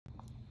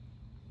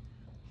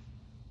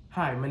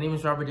Hi, my name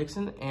is Robert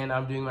Dixon, and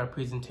I'm doing my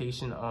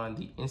presentation on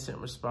the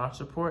Incident Response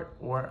Report,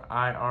 or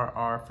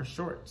IRR for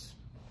short.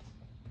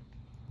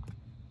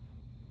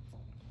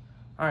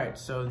 All right,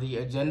 so the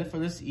agenda for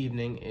this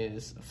evening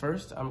is,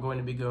 first, I'm going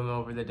to be going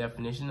over the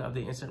definition of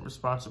the Incident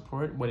Response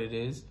Report, what it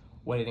is,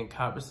 what it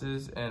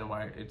encompasses, and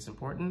why it's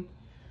important.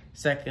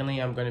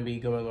 Secondly, I'm going to be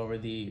going over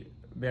the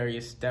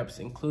various steps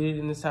included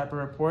in this type of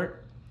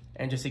report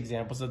and just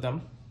examples of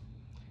them.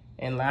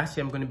 And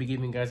lastly, I'm going to be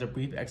giving you guys a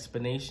brief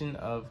explanation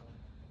of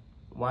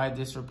why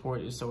this report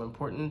is so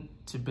important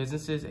to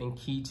businesses and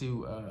key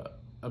to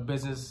a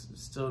business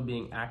still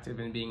being active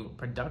and being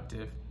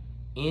productive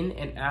in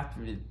and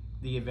after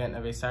the event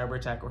of a cyber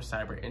attack or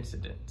cyber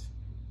incident.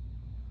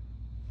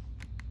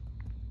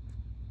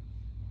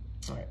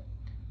 All right,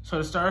 so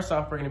to start us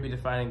off, we're going to be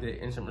defining the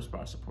incident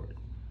response report.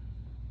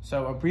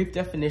 So a brief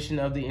definition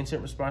of the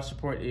incident response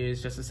report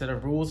is just a set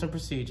of rules and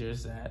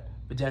procedures that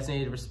the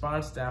designated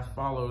response staff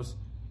follows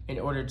in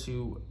order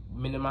to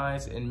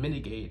minimize and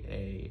mitigate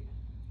a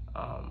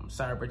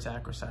cyber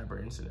attack or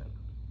cyber incident.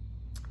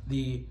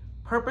 The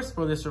purpose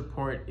for this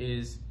report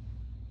is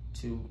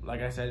to,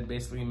 like I said,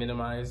 basically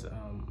minimize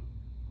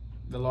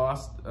the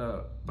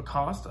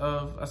cost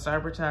of a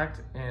cyber attack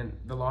and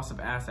the loss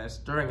of assets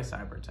during a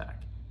cyber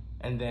attack,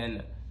 and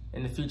then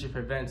in the future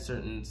prevent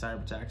certain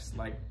cyber attacks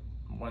like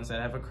ones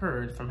that have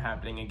occurred from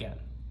happening again.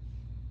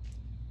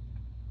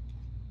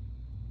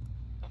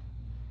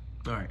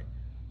 All right,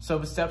 so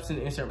the steps in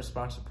the incident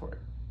response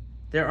report.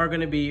 There are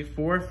going to be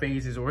 4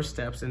 phases or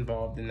steps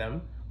involved in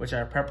them, which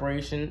are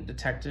preparation,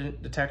 detection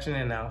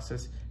and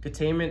analysis,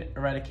 containment,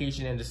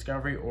 eradication and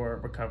discovery or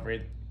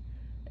recovery,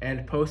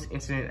 and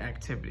post-incident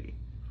activity.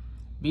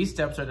 These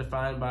steps are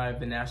defined by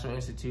the National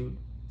Institute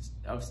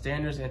of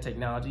Standards and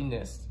Technology,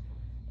 NIST,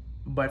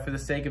 but for the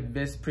sake of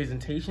this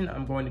presentation,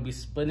 I'm going to be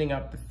splitting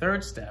up the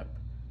third step,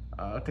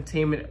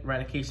 containment,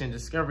 eradication, and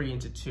discovery,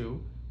 into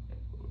 2,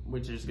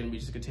 which is going to be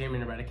just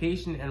containment,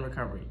 eradication, and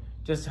recovery,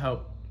 just to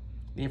help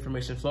the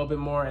information flow a bit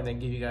more and then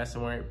give you guys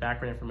some more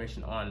background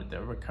information on the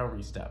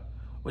recovery step,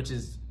 which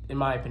is, in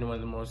my opinion, one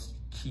of the most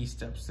key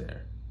steps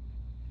there.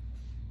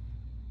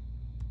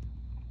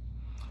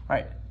 All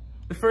right,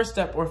 the first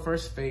step or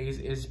first phase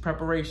is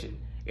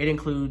preparation. It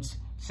includes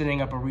setting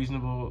up a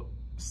reasonable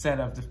set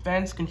of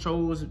defense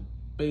controls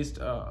based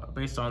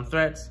on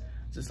threats,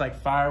 just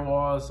like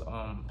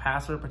firewalls,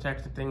 password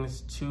protection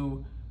things,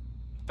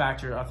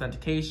 2-factor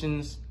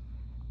authentications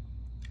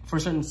for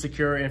certain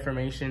secure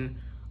information,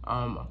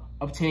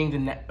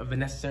 obtaining the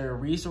necessary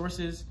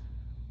resources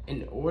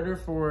in order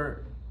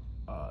for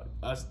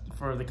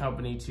the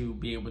company to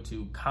be able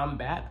to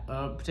combat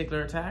a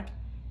particular attack.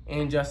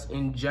 And just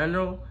in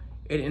general,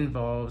 it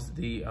involves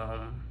the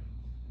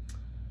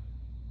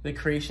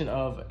creation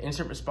of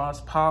incident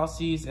response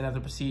policies and other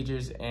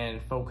procedures,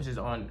 and focuses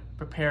on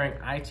preparing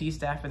IT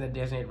staff and the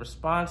designated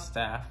response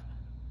staff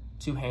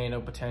to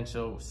handle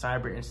potential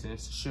cyber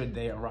incidents should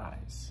they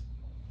arise.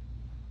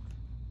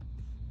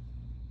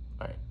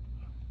 All right.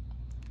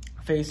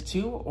 Phase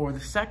 2, or the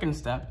second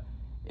step,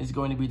 is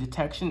going to be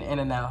detection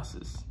and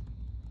analysis.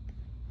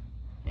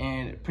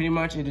 And pretty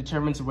much it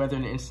determines whether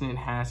an incident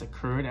has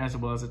occurred, as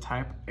well as the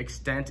type,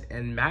 extent,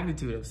 and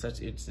magnitude of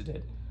such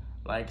incident.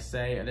 Like,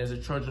 say, there's a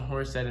Trojan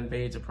horse that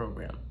invades a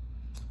program.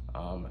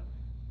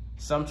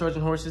 Some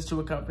Trojan horses to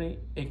a company,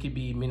 it could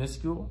be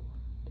minuscule.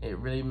 It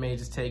really may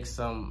just take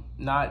some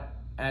not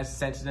as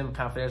sensitive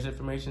confidential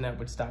information that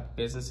would stop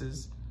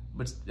businesses,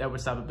 that would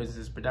stop a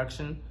business's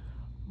production.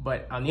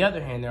 But on the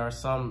other hand, there are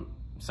some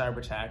cyber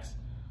attacks,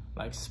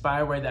 like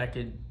spyware, that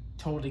could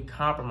totally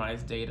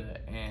compromise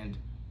data and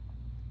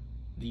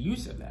the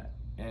use of that,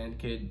 and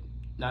could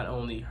not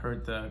only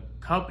hurt the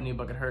company,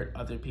 but could hurt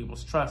other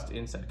people's trust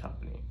in said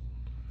company.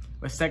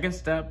 The second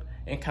step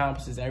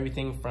encompasses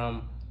everything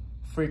from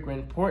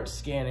frequent port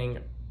scanning,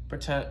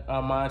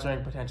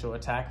 monitoring potential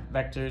attack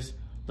vectors,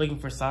 looking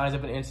for signs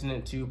of an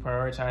incident, to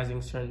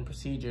prioritizing certain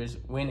procedures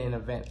when an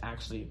event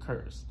actually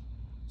occurs.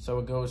 So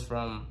it goes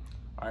from,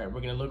 all right,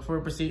 we're gonna look for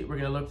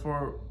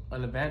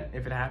an event.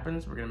 If it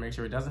happens, we're gonna make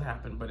sure it doesn't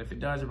happen. But if it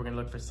does, we're gonna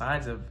look for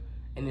signs of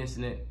an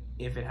incident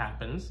if it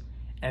happens.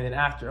 And then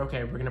after,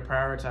 okay, we're gonna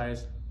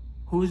prioritize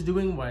who's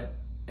doing what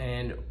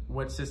and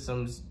what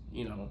systems,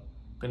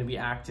 gonna be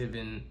active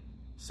in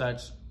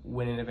such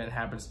when an event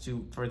happens,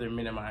 to further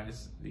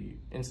minimize the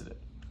incident.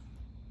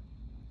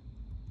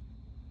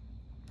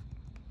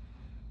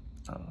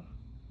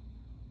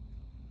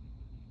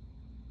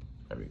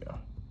 There we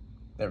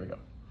go.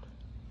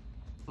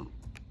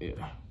 Yeah.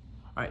 All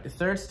right, the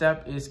third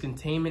step is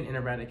containment and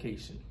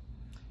eradication.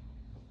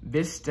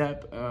 This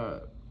step,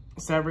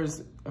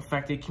 severs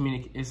affected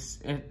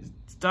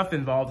stuff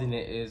involved in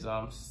it is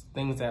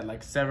things that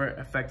like sever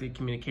affected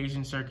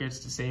communication circuits,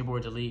 disable or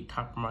delete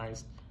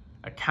compromised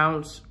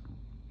accounts,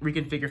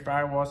 reconfigure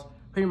firewalls,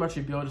 pretty much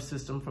rebuild a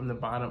system from the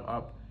bottom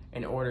up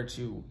in order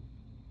to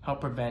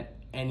help prevent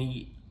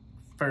any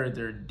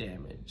further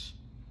damage.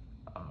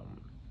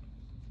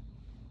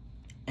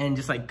 And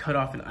just like cut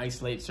off and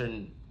isolate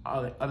certain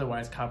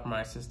otherwise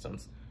compromised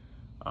systems.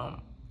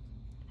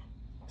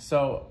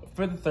 So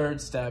for the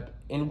third step,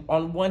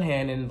 on one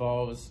hand, it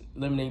involves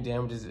limiting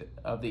damages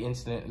of the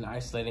incident and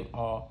isolating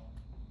all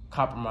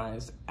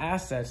compromised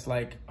assets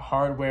like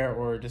hardware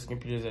or just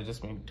computers that are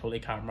just being totally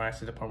compromised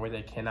to the point where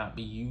they cannot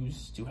be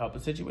used to help the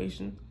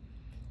situation.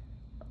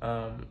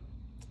 And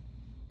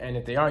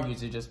if they are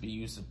used, they just be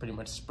used to pretty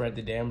much spread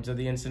the damage of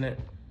the incident.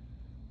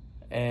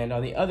 And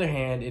on the other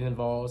hand, it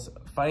involves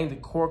finding the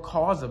core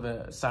cause of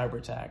a cyber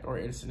attack or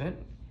incident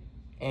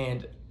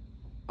and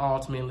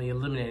ultimately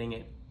eliminating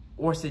it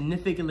or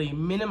significantly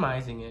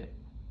minimizing it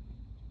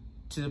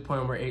to the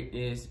point where it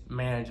is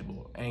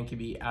manageable and can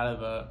be out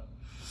of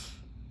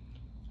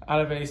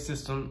a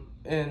system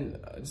in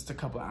just a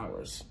couple of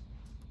hours,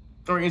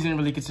 or isn't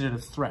really considered a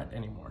threat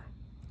anymore.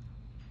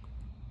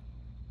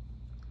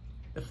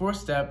 The fourth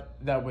step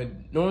that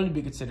would normally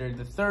be considered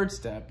the third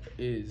step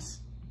is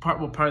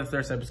part of the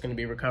third step is going to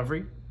be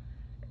recovery,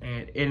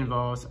 and it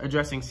involves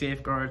addressing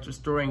safeguards,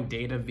 restoring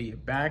data via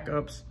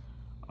backups,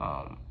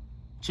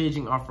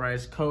 changing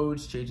authorized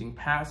codes, changing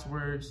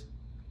passwords,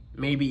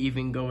 maybe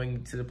even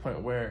going to the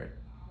point where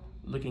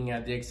looking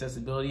at the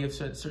accessibility of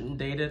certain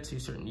data to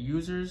certain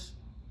users,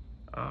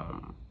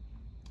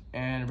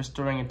 and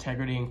restoring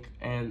integrity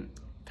and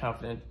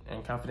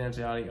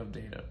confidentiality of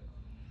data.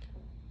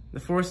 The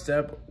fourth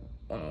step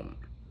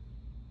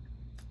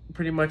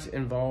pretty much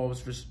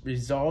involves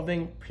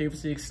resolving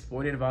previously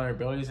exploited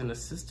vulnerabilities in the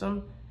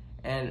system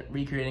and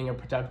recreating a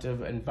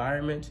productive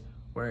environment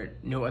where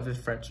no other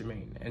threats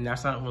remain. And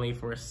that's not only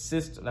for a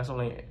system, that's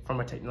only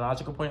from a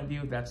technological point of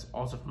view, that's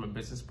also from a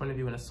business point of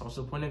view and a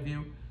social point of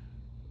view.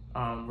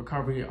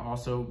 Recovery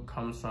also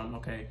comes from,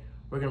 okay,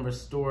 we're gonna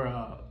restore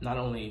not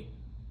only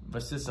the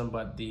system,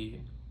 but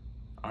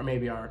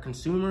maybe our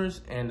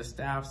consumers and the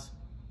staff's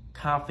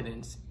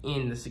confidence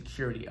in the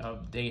security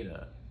of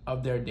data,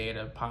 of their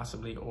data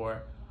possibly,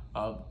 or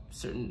of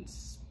certain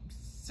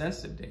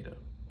sensitive data,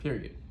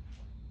 period.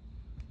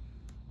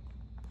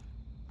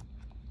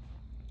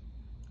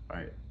 All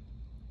right,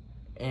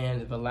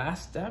 and the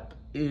last step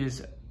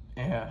is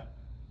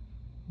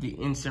the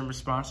incident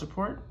response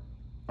report,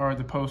 or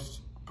the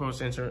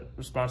post-incident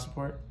response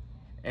report.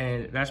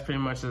 And that's pretty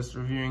much just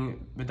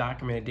reviewing the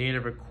documented data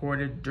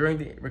recorded during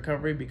the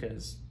recovery,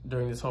 because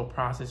during this whole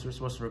process, you're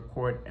supposed to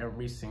record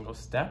every single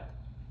step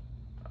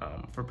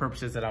for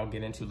purposes that I'll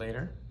get into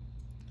later.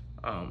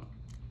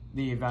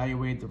 They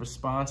evaluate the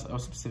response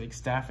of specific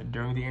staff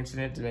during the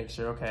incident to make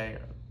sure, okay,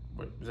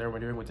 is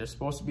everyone doing what they're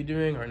supposed to be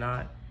doing or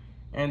not?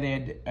 And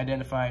they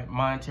identify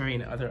monetary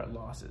and other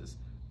losses,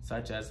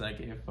 such as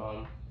like if,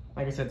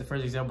 like I said, the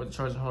first example, the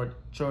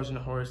Trojan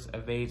horse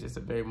evades, it's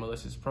a very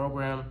malicious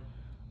program.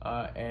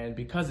 And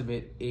because of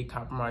it, it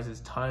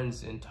compromises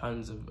tons and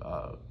tons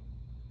of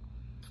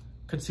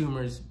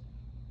consumers'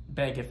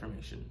 bank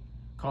information,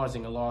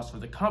 causing a loss for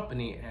the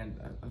company and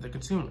the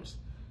consumers.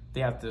 They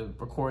have to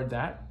record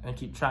that and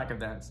keep track of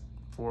that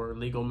for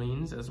legal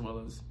means as well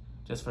as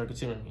just for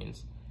consumer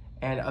means.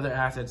 And other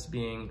assets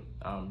being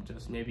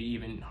just maybe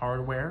even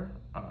hardware,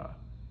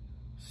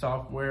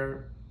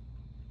 software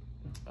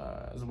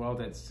as well.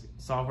 That's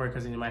software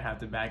because then you might have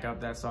to back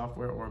up that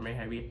software, or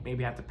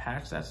maybe have to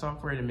patch that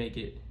software to make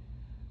it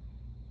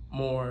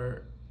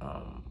more,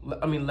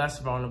 less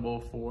vulnerable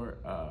for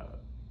a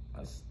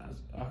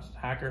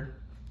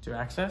hacker to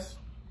access.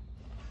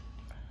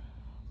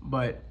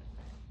 But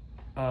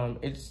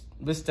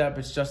this step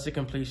is just the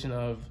completion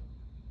of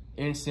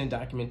incident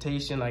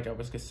documentation, like I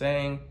was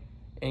saying.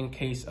 In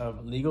case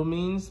of legal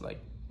means, like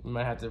you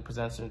might have to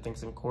present certain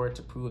things in court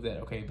to prove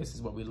that, okay, this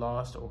is what we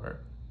lost,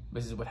 or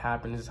this is what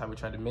happened, this is how we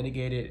tried to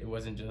mitigate it. It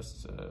wasn't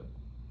just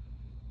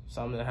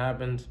something that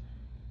happened.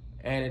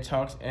 And it's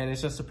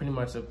just pretty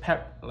much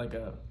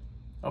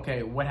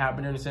okay, what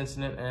happened in this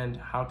incident and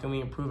how can we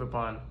improve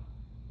upon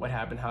what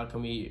happened? How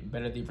can we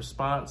better the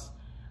response,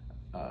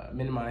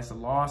 minimize the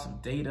loss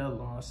of data,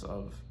 loss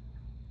of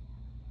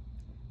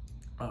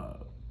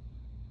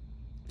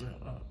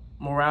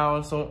morale,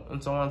 and so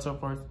on and so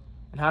forth.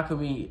 And how can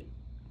we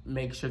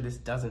make sure this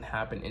doesn't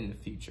happen in the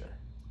future?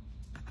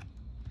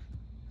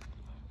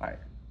 All right.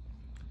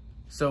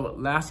 So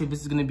lastly,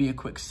 this is going to be a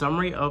quick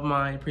summary of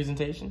my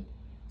presentation.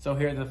 So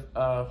here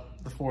are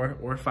the 4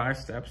 or 5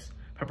 steps: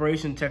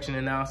 preparation, detection,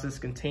 analysis,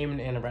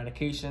 containment and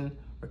eradication,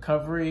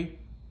 recovery,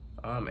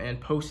 and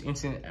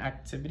post-incident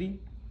activity.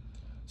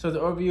 So the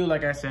overview,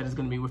 like I said, is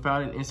going to be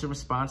without an incident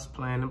response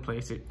plan in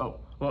place. It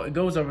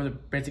goes over the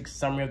basic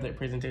summary of the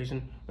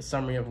presentation, a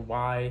summary of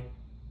why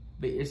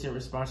the incident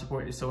response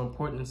report is so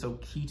important and so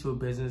key to a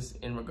business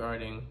in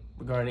regarding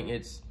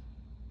its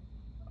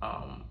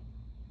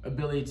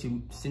ability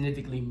to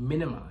significantly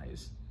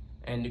minimize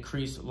and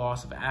decrease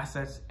loss of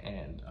assets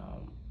and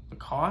the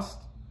cost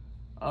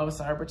of a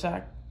cyber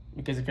attack,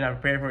 because if you're not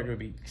prepared for it, it would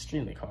be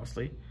extremely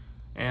costly.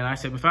 And I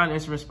said, without an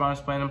incident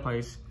response plan in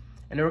place,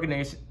 an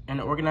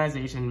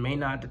organization may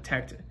not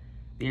detect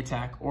the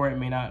attack, or it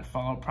may not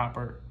follow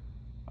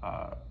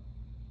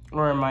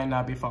or it might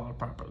not be followed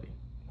properly.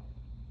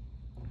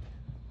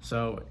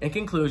 So in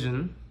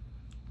conclusion,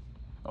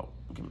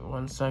 give me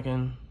 1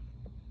 second.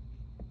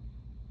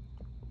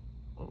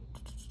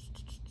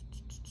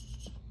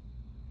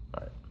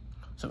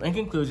 So in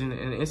conclusion,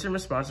 an incident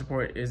response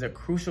report is a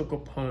crucial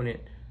component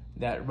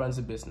that runs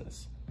a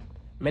business.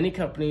 Many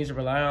companies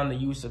rely on the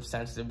use of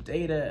sensitive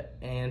data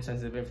and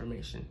sensitive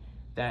information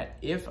that,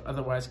 if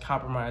otherwise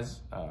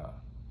compromised,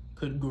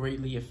 could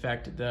greatly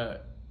affect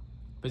the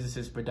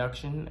business's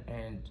production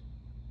and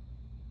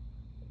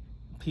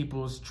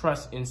people's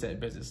trust in said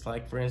business.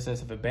 Like, for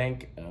instance, if a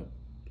bank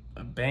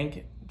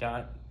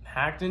got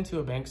hacked into,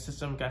 a bank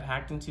system got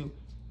hacked into,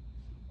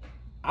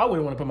 I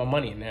wouldn't want to put my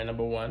money in there,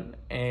 number one,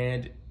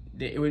 and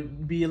it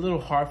would be a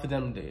little hard for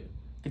them to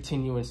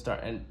continue with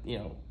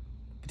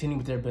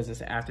their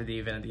business after the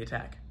event of the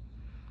attack.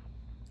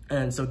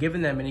 And so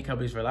given that many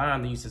companies rely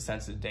on the use of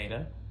sensitive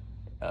data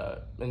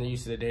and the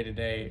use of the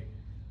day-to-day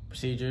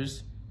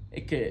procedures,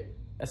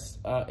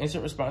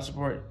 incident response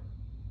report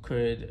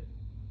could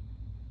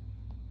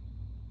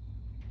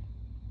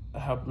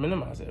help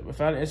minimize it.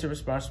 Without an incident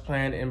response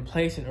plan in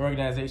place, an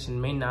organization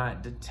may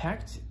not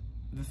detect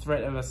the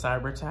threat of a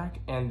cyber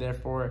attack, and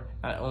therefore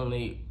not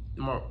only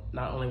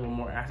will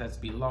more assets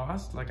be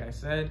lost, like I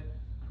said,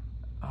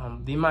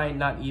 they might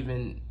not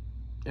even,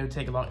 it would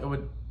take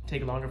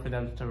longer for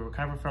them to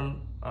recover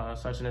from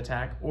such an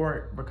attack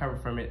or recover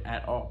from it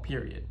at all,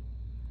 period.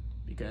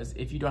 Because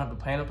if you don't have a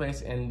plan in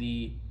place and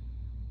the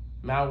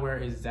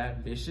malware is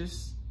that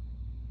vicious,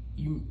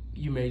 you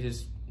may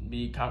just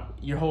be,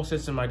 your whole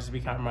system might just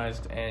be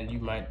compromised, and you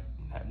might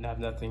have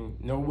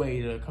no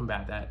way to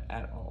combat that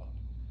at all.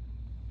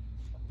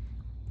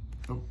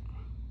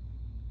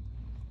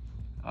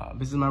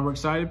 This is my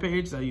Works Cited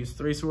page. I use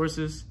 3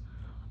 sources.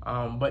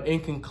 But in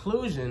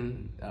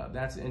conclusion,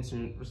 that's the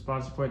incident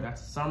response report.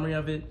 That's a summary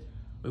of it.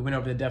 We went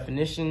over the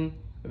definition,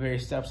 the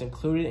various steps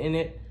included in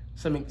it,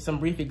 some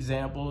brief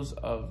examples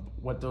of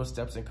what those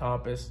steps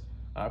encompass.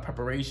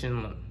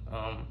 Preparation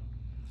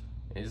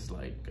is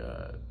like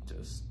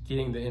just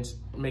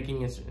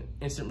making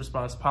instant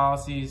response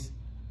policies,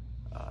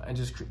 and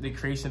just the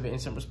creation of the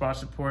incident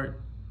response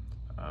report.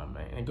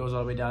 And it goes all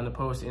the way down to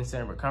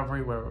post-incident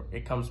recovery, where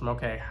it comes from,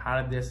 okay, how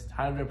did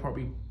the report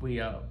we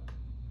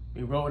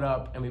wrote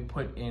up and we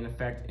put in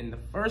effect in the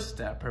first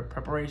step,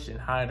 preparation,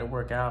 how did it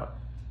work out?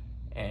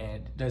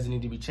 And does it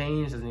need to be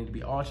changed? Does it need to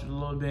be altered a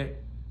little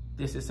bit?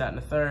 This, that, and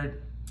the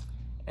third.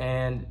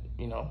 And,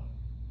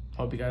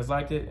 hope you guys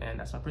liked it, and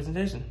that's my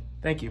presentation.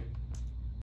 Thank you.